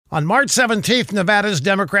On March 17th, Nevada's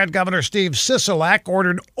Democrat Governor Steve Sisolak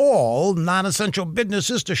ordered all non-essential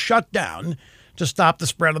businesses to shut down to stop the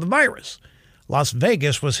spread of the virus. Las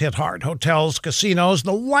Vegas was hit hard. Hotels, casinos,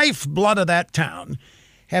 the lifeblood of that town,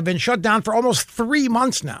 have been shut down for almost 3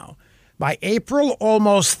 months now. By April,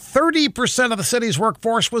 almost 30% of the city's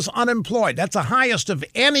workforce was unemployed. That's the highest of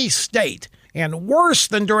any state, and worse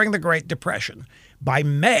than during the Great Depression. By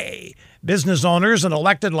May, business owners and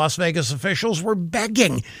elected Las Vegas officials were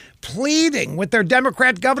begging, pleading with their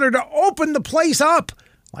Democrat governor to open the place up.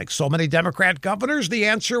 Like so many Democrat governors, the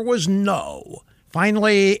answer was no.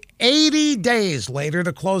 Finally, 80 days later,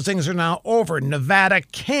 the closings are now over. Nevada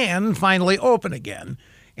can finally open again,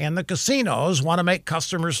 and the casinos want to make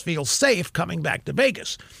customers feel safe coming back to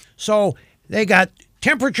Vegas. So they got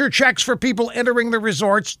temperature checks for people entering the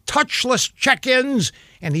resorts, touchless check-ins,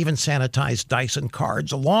 and even sanitized Dyson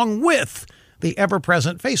cards, along with the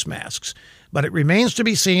ever-present face masks. But it remains to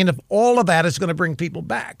be seen if all of that is going to bring people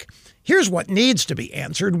back. Here's what needs to be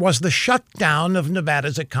answered. Was the shutdown of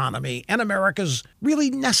Nevada's economy and America's really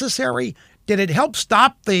necessary? Did it help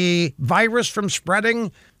stop the virus from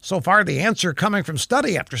spreading? So far, the answer coming from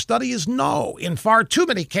study after study is no. In far too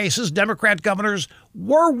many cases, Democrat governors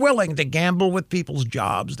were willing to gamble with people's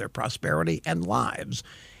jobs, their prosperity, and lives.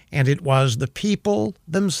 And it was the people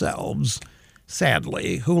themselves,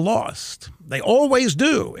 sadly, who lost. They always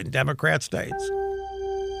do in Democrat states.